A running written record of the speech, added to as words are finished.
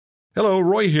Hello,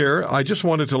 Roy here. I just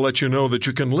wanted to let you know that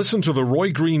you can listen to The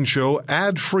Roy Green Show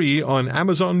ad-free on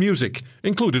Amazon Music,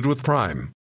 included with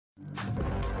Prime.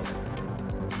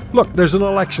 Look, there's an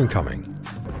election coming.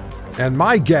 And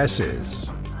my guess is,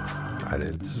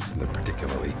 this isn't a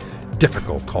particularly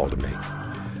difficult call to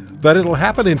make, that it'll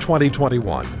happen in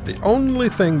 2021. The only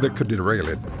thing that could derail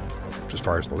it, as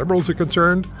far as the Liberals are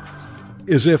concerned,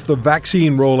 is if the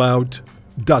vaccine rollout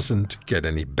doesn't get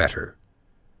any better.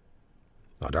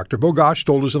 Now, Dr. Bogosh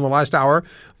told us in the last hour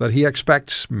that he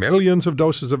expects millions of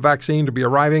doses of vaccine to be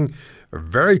arriving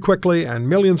very quickly and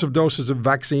millions of doses of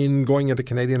vaccine going into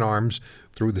Canadian arms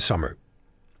through the summer.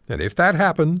 And if that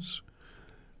happens,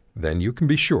 then you can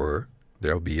be sure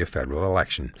there'll be a federal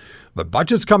election. The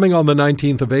budget's coming on the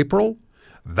 19th of April.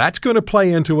 That's going to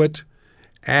play into it.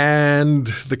 And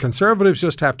the Conservatives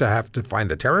just have to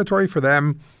find the territory for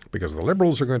them, because the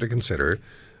Liberals are going to consider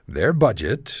their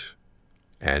budget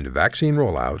and vaccine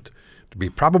rollout to be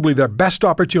probably their best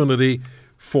opportunity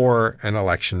for an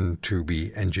election to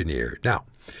be engineered. Now,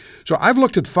 so I've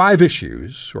looked at 5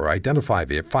 issues, or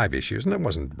identified 5 issues, and it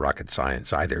wasn't rocket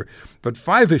science either, but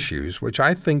 5 issues which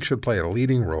I think should play a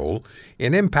leading role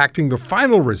in impacting the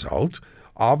final result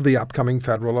of the upcoming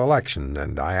federal election.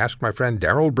 And I asked my friend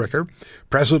Darrell Bricker,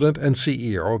 President and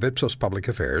CEO of Ipsos Public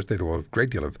Affairs. They do a great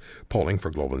deal of polling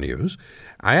for Global News.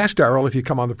 I asked Darrell if he'd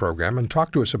come on the program and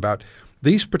talk to us about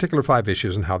these particular 5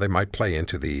 issues and how they might play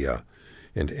into the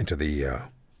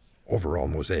overall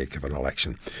mosaic of an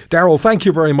election. Darrell, thank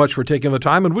you very much for taking the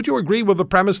time. And would you agree with the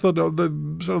premise that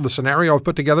the scenario I've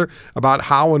put together about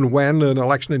how and when an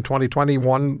election in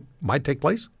 2021 might take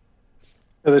place?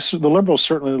 The Liberals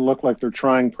certainly look like they're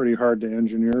trying pretty hard to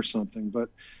engineer something, but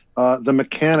the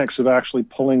mechanics of actually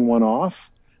pulling one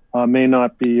off may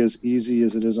not be as easy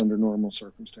as it is under normal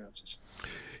circumstances.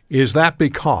 Is that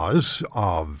because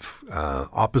of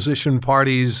opposition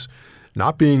parties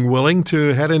not being willing to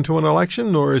head into an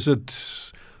election, or is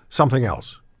it something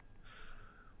else?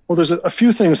 Well, there's a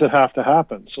few things that have to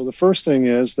happen. So the first thing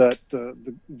is that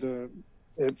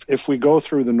if we go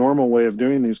through the normal way of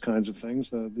doing these kinds of things,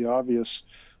 the obvious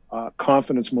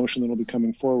confidence motion that will be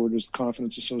coming forward is the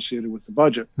confidence associated with the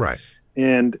budget. Right.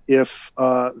 And if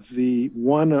all 3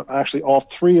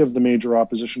 of the major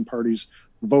opposition parties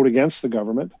vote against the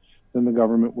government, then the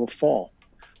government will fall.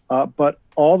 But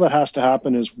all that has to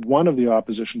happen is one of the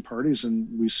opposition parties, and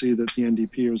we see that the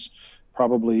NDP is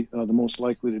probably the most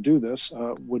likely to do this,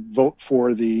 would vote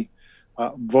for the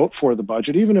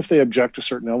budget, even if they object to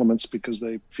certain elements because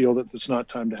they feel that it's not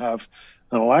time to have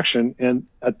an election. And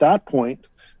at that point,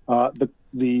 the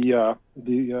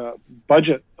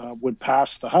budget would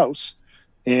pass the House,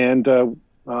 and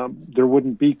there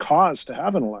wouldn't be cause to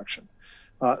have an election.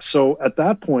 So at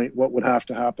that point, what would have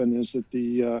to happen is that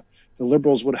the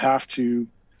Liberals would have to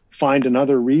find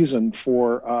another reason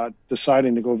for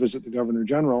deciding to go visit the Governor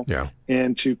General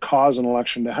and to cause an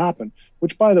election to happen,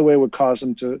 which, by the way, would cause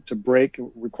them to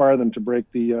require them to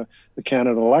break the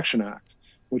Canada Election Act,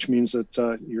 which means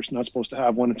that you're not supposed to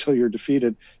have one until you're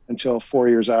defeated until 4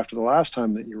 years after the last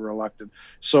time that you were elected.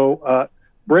 So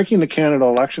breaking the Canada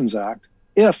Elections Act,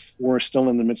 if we're still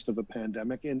in the midst of a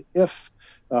pandemic, and if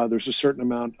there's a certain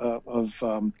amount of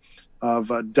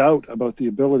doubt about the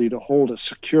ability to hold a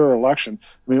secure election.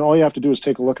 I mean, all you have to do is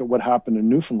take a look at what happened in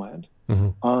Newfoundland.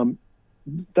 Mm-hmm.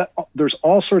 There's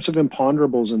all sorts of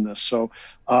imponderables in this. So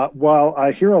while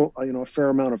I hear a fair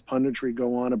amount of punditry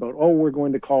go on about, we're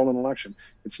going to call an election,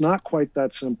 it's not quite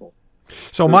that simple.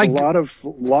 So there's a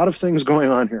lot of things going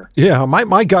on here. Yeah,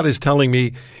 my gut is telling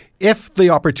me, if the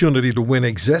opportunity to win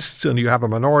exists and you have a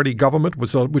minority government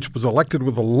which was elected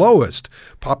with the lowest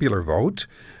popular vote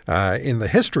in the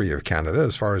history of Canada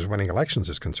as far as winning elections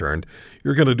is concerned,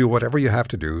 you're going to do whatever you have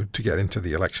to do to get into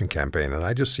the election campaign. And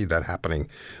I just see that happening.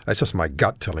 That's just my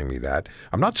gut telling me that.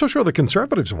 I'm not so sure the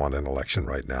Conservatives want an election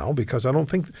right now because I don't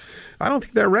think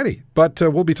they're ready. But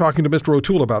we'll be talking to Mr.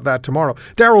 O'Toole about that tomorrow.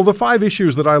 Darrell, the 5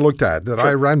 issues that I looked at, that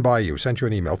I ran by you, sent you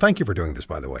an email. Thank you for doing this,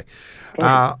 by the way.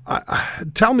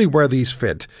 Tell me where these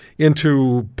fit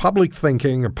into public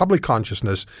thinking or public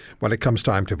consciousness when it comes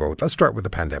time to vote. Let's start with the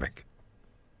pandemic.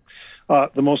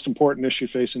 The most important issue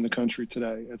facing the country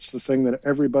today. It's the thing that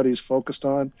everybody's focused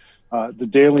on. The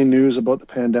daily news about the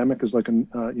pandemic is like an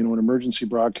emergency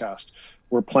broadcast.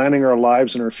 We're planning our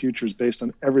lives and our futures based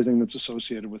on everything that's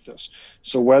associated with this.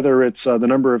 So whether it's the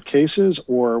number of cases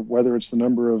or whether it's the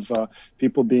number of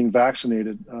people being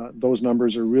vaccinated, those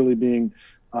numbers are really being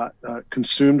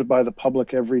consumed by the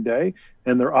public every day,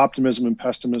 and their optimism and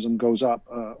pessimism goes up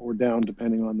or down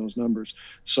depending on those numbers.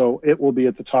 So it will be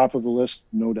at the top of the list,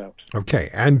 no doubt. Okay.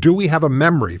 And do we have a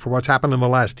memory for what's happened in the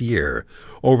last year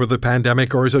over the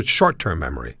pandemic, or is it short-term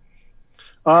memory?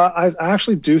 I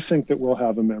actually do think that we'll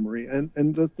have a memory.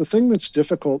 And the thing that's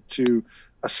difficult to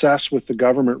assess with the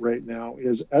government right now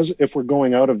is, as if we're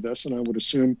going out of this, and I would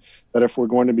assume that if we're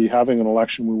going to be having an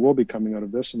election, we will be coming out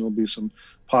of this, and there'll be some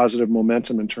positive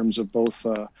momentum in terms of both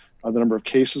the number of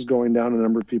cases going down and the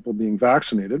number of people being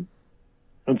vaccinated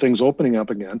and things opening up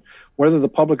again, whether the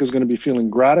public is going to be feeling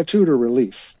gratitude or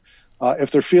relief. If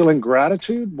they're feeling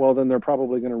gratitude, well, then they're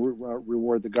probably going to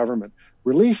reward the government.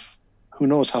 Relief, who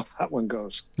knows how that one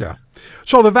goes. Yeah.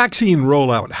 So the vaccine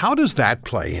rollout, how does that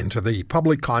play into the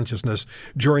public consciousness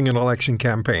during an election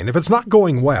campaign? If it's not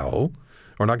going well,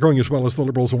 or not going as well as the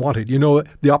Liberals wanted,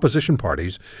 the opposition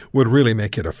parties would really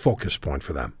make it a focus point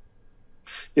for them.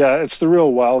 Yeah, it's the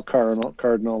real wild card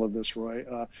in all of this, Roy.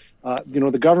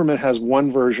 The government has one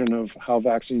version of how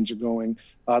vaccines are going.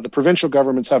 The provincial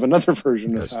governments have another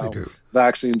version of how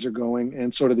vaccines are going,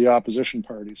 and so do the opposition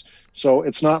parties. So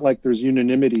it's not like there's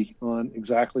unanimity on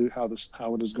exactly how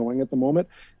it is going at the moment.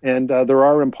 And there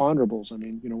are imponderables. I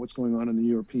mean, what's going on in the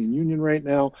European Union right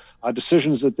now,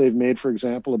 decisions that they've made, for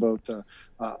example,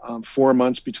 about 4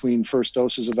 months between first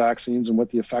doses of vaccines and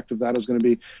what the effect of that is going to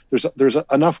be. There's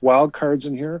enough wild cards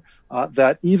in here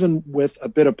that even with a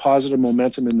bit of positive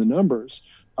momentum in the numbers,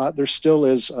 there still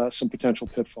is some potential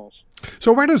pitfalls.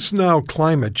 So where does now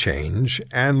climate change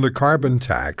and the carbon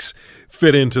tax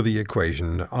fit into the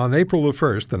equation? On April the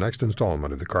 1st, the next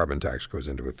installment of the carbon tax goes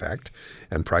into effect,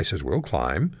 and prices will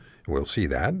climb. We'll see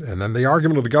that. And then the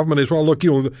argument of the government is, well, look,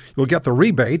 you'll get the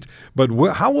rebate, but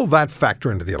how will that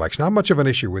factor into the election? How much of an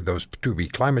issue would those two be,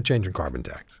 climate change and carbon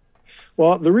tax?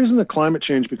 Well, the reason that climate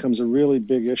change becomes a really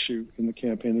big issue in the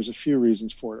campaign, there's a few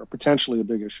reasons for it, or potentially a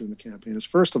big issue in the campaign, is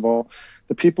first of all,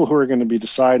 the people who are going to be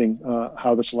deciding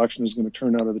how this election is going to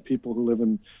turn out are the people who live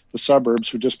in the suburbs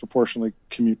who disproportionately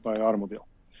commute by automobile.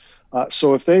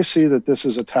 So if they see that this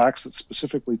is a tax that's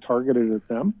specifically targeted at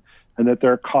them and that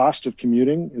their cost of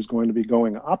commuting is going to be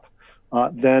going up,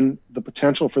 then the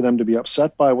potential for them to be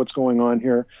upset by what's going on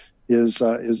here is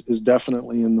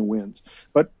definitely in the wind.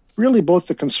 But really, both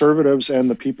the Conservatives and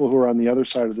the people who are on the other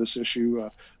side of this issue,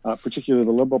 particularly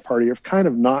the Liberal Party, have kind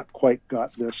of not quite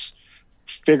got this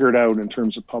figured out in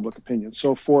terms of public opinion.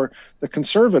 So for the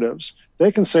Conservatives,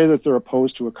 they can say that they're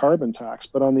opposed to a carbon tax,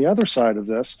 but on the other side of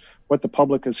this, what the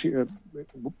public is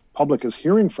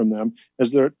hearing from them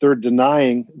is they're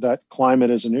denying that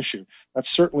climate is an issue. That's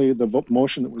certainly the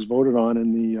motion that was voted on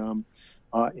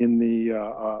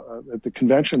at the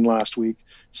convention last week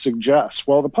suggests.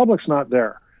 Well, the public's not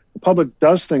there. The public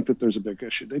does think that there's a big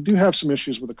issue. They do have some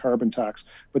issues with the carbon tax,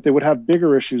 but they would have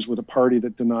bigger issues with a party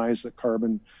that denies that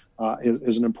carbon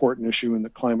is an important issue and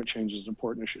that climate change is an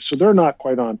important issue. So they're not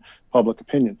quite on public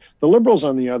opinion. The Liberals,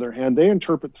 on the other hand, they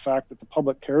interpret the fact that the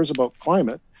public cares about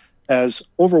climate as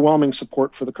overwhelming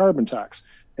support for the carbon tax.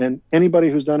 And anybody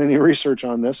who's done any research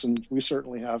on this, and we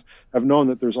certainly have known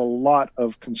that there's a lot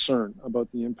of concern about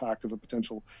the impact of a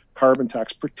potential carbon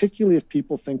tax, particularly if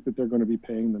people think that they're going to be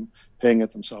paying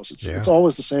it themselves. It's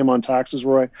always the same on taxes,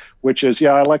 Roy, which is,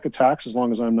 I like a tax as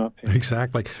long as I'm not paying.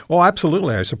 Exactly. Well,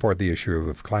 absolutely. I support the issue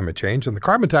of climate change, and the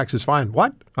carbon tax is fine.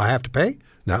 What? I have to pay?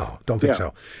 No, don't think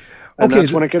so. And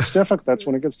that's when it gets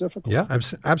difficult. Yeah,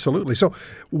 absolutely. So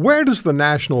where does the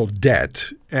national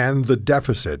debt and the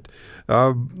deficit,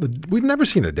 we've never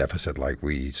seen a deficit like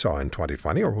we saw in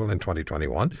 2020 or will in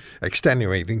 2021,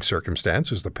 extenuating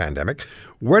circumstances, the pandemic.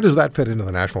 Where does that fit into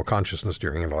the national consciousness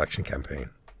during an election campaign?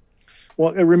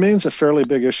 Well, it remains a fairly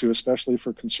big issue, especially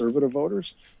for Conservative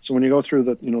voters. So when you go through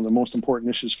the most important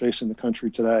issues facing the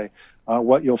country today,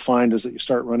 what you'll find is that you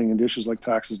start running into issues like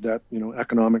taxes, debt,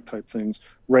 economic type things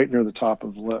right near the top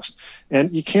of the list.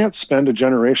 And you can't spend a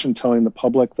generation telling the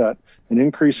public that an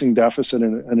increasing deficit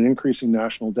and an increasing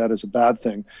national debt is a bad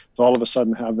thing to all of a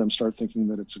sudden have them start thinking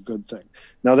that it's a good thing.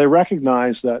 Now, they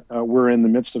recognize that we're in the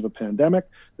midst of a pandemic.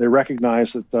 They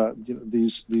recognize that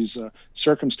these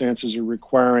circumstances are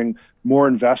requiring more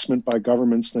investment by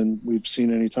governments than we've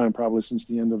seen any time probably since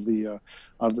the end of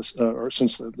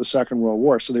since the Second World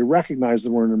War. So they recognize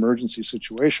that we're in an emergency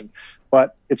situation,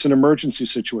 but it's an emergency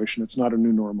situation. It's not a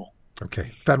new normal.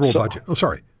 Okay. Federal budget. Oh,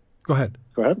 sorry. Go ahead.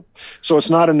 So it's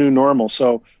not a new normal.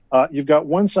 So you've got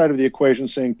one side of the equation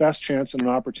saying best chance and an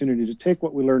opportunity to take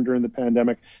what we learned during the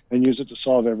pandemic and use it to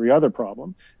solve every other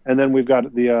problem. And then we've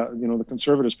got the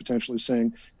Conservatives potentially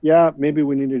saying, maybe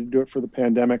we needed to do it for the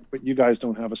pandemic, but you guys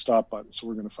don't have a stop button, so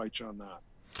we're going to fight you on that.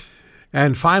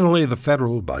 And finally, the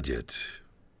federal budget.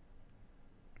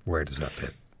 Where does that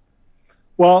fit?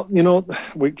 Well,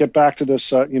 we get back to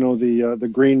this, the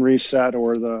green reset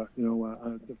or the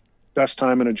best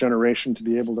time in a generation to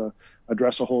be able to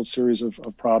address a whole series of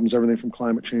problems, everything from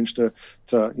climate change to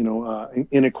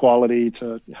inequality,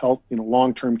 to health,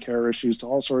 long-term care issues, to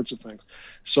all sorts of things.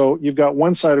 So you've got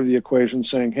one side of the equation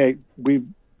saying, hey,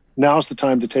 now's the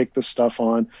time to take this stuff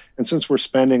on. And since we're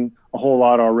spending a whole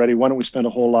lot already, why don't we spend a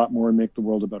whole lot more and make the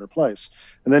world a better place?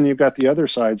 And then you've got the other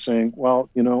side saying, well,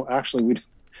 actually, we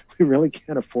really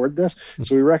can't afford this.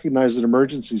 So we recognize that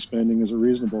emergency spending is a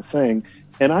reasonable thing.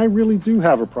 And I really do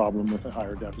have a problem with a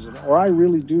higher deficit, or I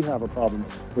really do have a problem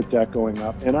with debt going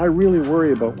up. And I really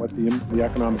worry about what the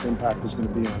economic impact is going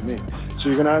to be on me. So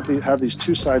you're going to have these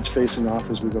two sides facing off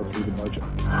as we go through the budget.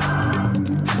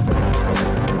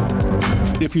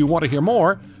 If you want to hear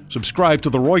more, subscribe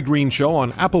to The Roy Green Show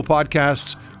on Apple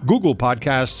Podcasts, Google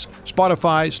Podcasts,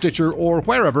 Spotify, Stitcher, or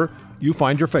wherever you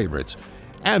find your favorites.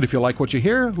 And if you like what you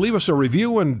hear, leave us a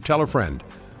review and tell a friend.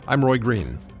 I'm Roy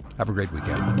Green. Have a great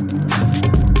weekend.